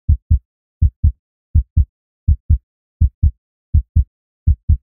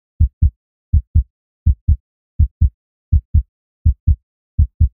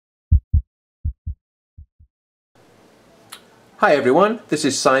Hi everyone, this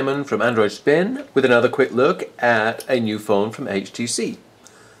is Simon from Android Spin with another quick look at a new phone from HTC.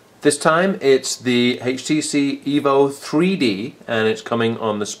 This time it's the HTC EVO 3D and it's coming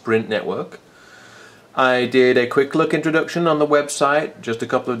on the Sprint network. I did a quick look introduction on the website just a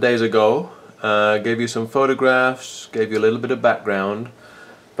couple of days ago, gave you some photographs, gave you a little bit of background,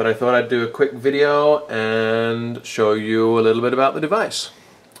 but I thought I'd do a quick video and show you a little bit about the device.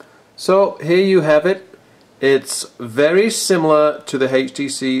 So here you have it. It's very similar to the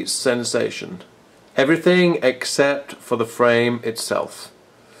HTC Sensation. Everything except for the frame itself.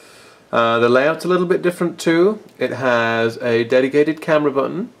 The layout's a little bit different too. It has a dedicated camera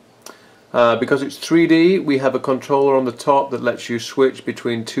button. Because it's 3D, we have a controller on the top that lets you switch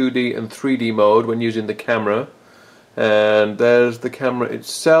between 2D and 3D mode when using the camera. And there's the camera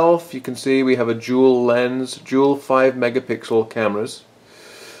itself. You can see we have a dual lens, dual 5 megapixel cameras.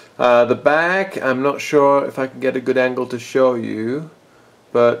 The back, I'm not sure if I can get a good angle to show you,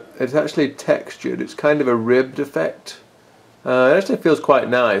 but it's actually textured. It's kind of a ribbed effect. It actually feels quite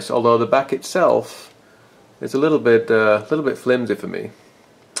nice, although the back itself is a little bit flimsy for me.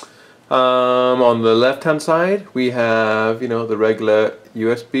 On the left-hand side, we have, the regular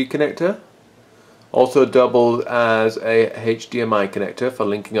USB connector, also doubled as a HDMI connector for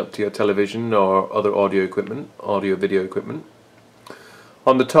linking up to your television or other audio-video equipment.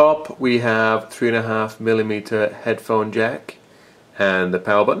 On the top we have 3.5mm headphone jack and the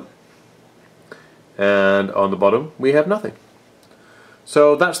power button, and on the bottom we have nothing.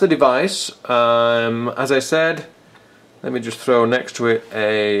 So that's the device. As I said, let me just throw next to it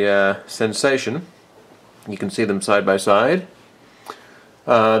a Sensation. You can see them side by side.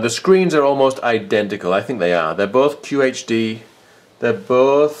 The screens are almost identical. I think they are. They're both QHD. They're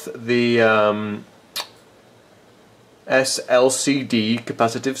both the SLCD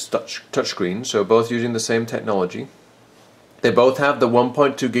capacitive touchscreen, so both using the same technology. They both have the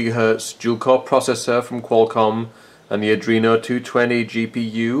 1.2 GHz dual-core processor from Qualcomm and the Adreno 220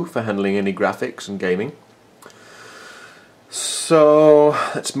 GPU for handling any graphics and gaming. So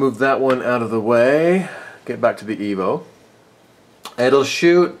let's move that one out of the way, get back to the EVO. It'll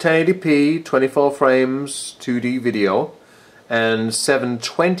shoot 1080p 24 frames 2D video and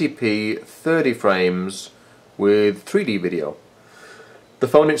 720p 30 frames with 3D video. The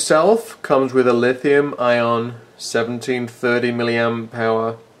phone itself comes with a lithium-ion 1730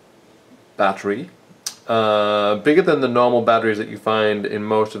 mAh battery, bigger than the normal batteries that you find in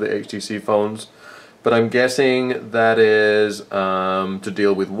most of the HTC phones, but I'm guessing that is to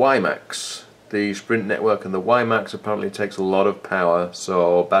deal with WiMAX. The Sprint network and the WiMAX apparently takes a lot of power,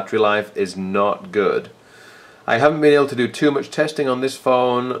 so battery life is not good. I haven't been able to do too much testing on this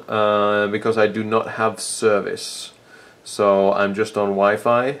phone because I do not have service. So I'm just on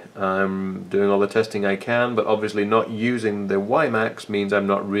Wi-Fi. I'm doing all the testing I can, but obviously not using the WiMAX means I'm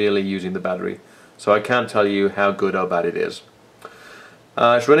not really using the battery. So I can't tell you how good or bad it is.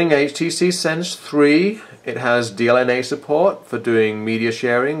 It's running HTC Sense 3. It has DLNA support for doing media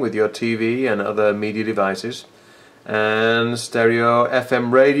sharing with your TV and other media devices, and stereo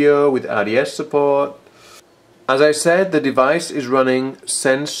FM radio with RDS support. As I said, the device is running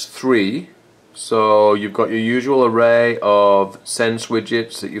Sense 3, so you've got your usual array of Sense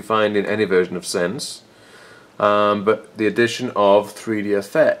widgets that you find in any version of Sense, but the addition of 3D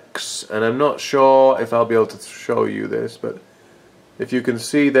effects. And I'm not sure if I'll be able to show you this, but if you can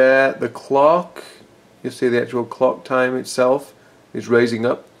see there, the clock, you see the actual clock time itself is raising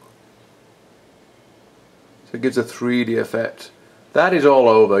up, so it gives a 3D effect. That is all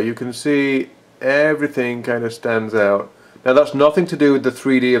over. You can see everything kind of stands out. Now that's nothing to do with the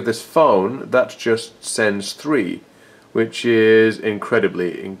 3D of this phone, that's just Sense 3, which is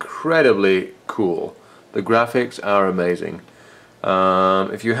incredibly cool. The graphics are amazing.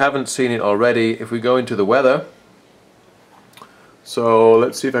 If you haven't seen it already, if we go into the weather, so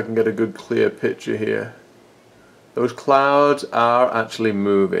let's see if I can get a good clear picture here. Those clouds are actually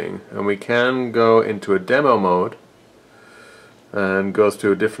moving, and we can go into a demo mode and go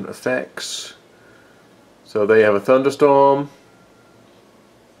through different effects. So they have a thunderstorm,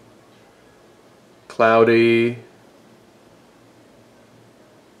 cloudy,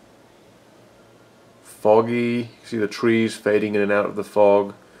 foggy. You see the trees fading in and out of the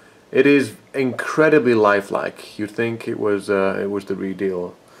fog. It is incredibly lifelike. You'd think it was the real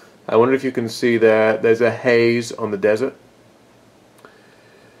deal. I wonder if you can see there's a haze on the desert.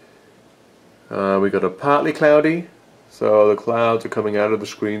 We got a partly cloudy. So the clouds are coming out of the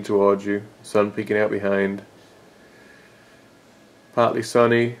screen towards you, sun peeking out behind. Partly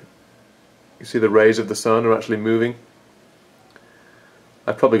sunny. You see the rays of the sun are actually moving.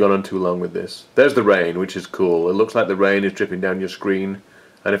 I've probably gone on too long with this. There's the rain, which is cool. It looks like the rain is dripping down your screen,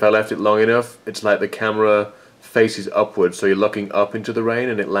 and if I left it long enough, it's like the camera faces upwards, so you're looking up into the rain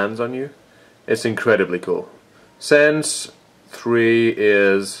and it lands on you. It's incredibly cool. Sense 3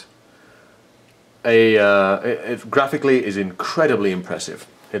 is it graphically is incredibly impressive.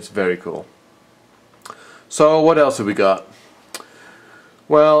 It's very cool. So what else have we got?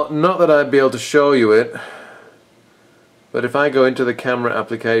 Well, not that I'd be able to show you it, but if I go into the camera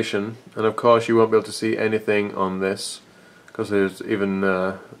application, and of course you won't be able to see anything on this because there's even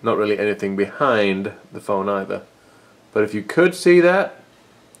not really anything behind the phone either. But if you could see that,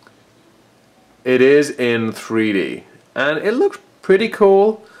 it is in 3D and it looks pretty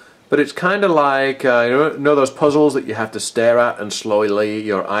cool, but it's kind of like you know those puzzles that you have to stare at and slowly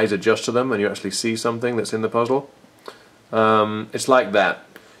your eyes adjust to them and you actually see something that's in the puzzle? It's like that.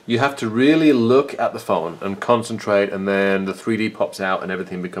 You have to really look at the phone and concentrate, and then the 3D pops out and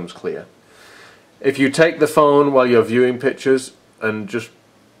everything becomes clear. If you take the phone while you're viewing pictures and just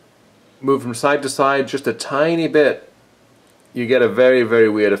move from side to side just a tiny bit, you get a very, very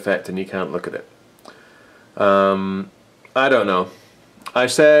weird effect and you can't look at it. I don't know. I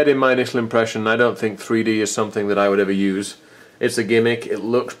said in my initial impression I don't think 3D is something that I would ever use. It's a gimmick. It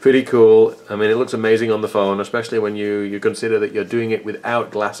looks pretty cool. I mean, it looks amazing on the phone, especially when you consider that you're doing it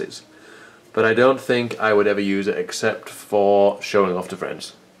without glasses. But I don't think I would ever use it except for showing off to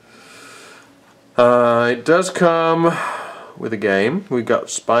friends. It does come with a game. We've got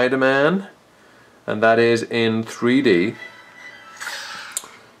Spider-Man, and that is in 3D.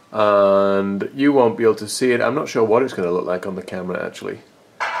 And you won't be able to see it. I'm not sure what it's going to look like on the camera actually.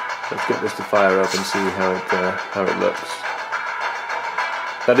 Let's get this to fire up and see how it looks.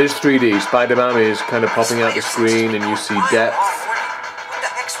 That is 3D. Spider-Man is kind of popping out the screen and you see depth. What the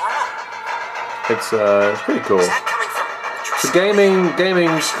heck's wrong? It's pretty cool. So gaming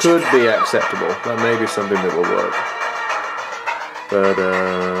could be acceptable. That may be something that will work. But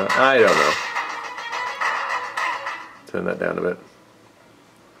I don't know. Turn that down a bit.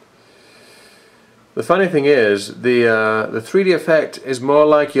 The funny thing is, the 3D effect is more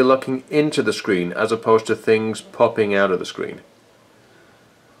like you're looking into the screen as opposed to things popping out of the screen.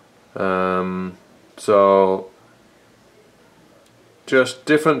 So just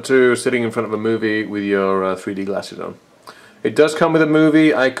different to sitting in front of a movie with your 3D glasses on. It does come with a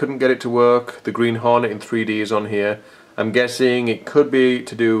movie. I couldn't get it to work. The Green Hornet in 3D is on here. I'm guessing it could be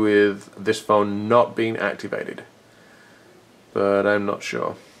to do with this phone not being activated, but I'm not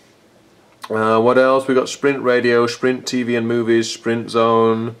sure. What else? We got Sprint Radio, Sprint TV and Movies, Sprint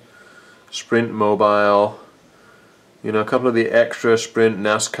Zone, Sprint Mobile. You know, a couple of the extra Sprint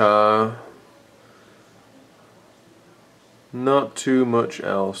NASCAR. Not too much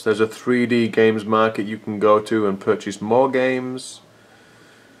else. There's a 3D games market you can go to and purchase more games.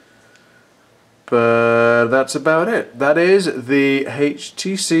 But that's about it. That is the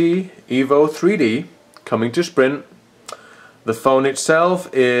HTC EVO 3D coming to Sprint. The phone itself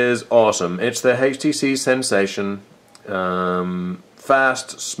is awesome. It's the HTC Sensation.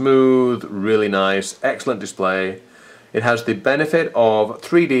 Fast, smooth, really nice, excellent display. It has the benefit of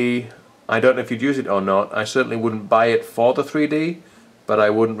 3D. I don't know if you'd use it or not. I certainly wouldn't buy it for the 3D, but I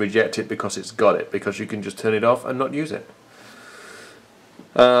wouldn't reject it because it's got it, because you can just turn it off and not use it.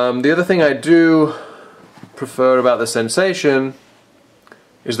 The other thing I do prefer about the Sensation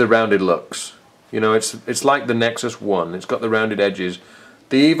is the rounded looks. You know, it's like the Nexus 1. It's got the rounded edges.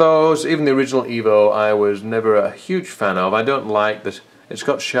 The EVOs, even the original EVO, I was never a huge fan of. I don't like that. It's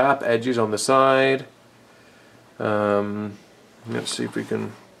got sharp edges on the side. Let's see if we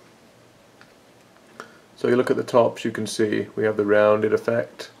can. So you look at the tops, you can see we have the rounded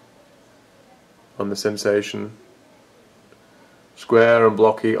effect on the Sensation. Square and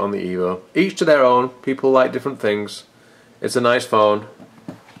blocky on the EVO. Each to their own. People like different things. It's a nice phone.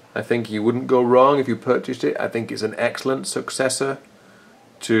 I think you wouldn't go wrong if you purchased it. I think it's an excellent successor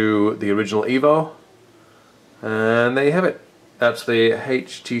to the original EVO. And there you have it. That's the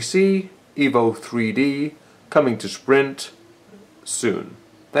HTC EVO 3D coming to Sprint soon.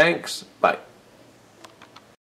 Thanks. Bye.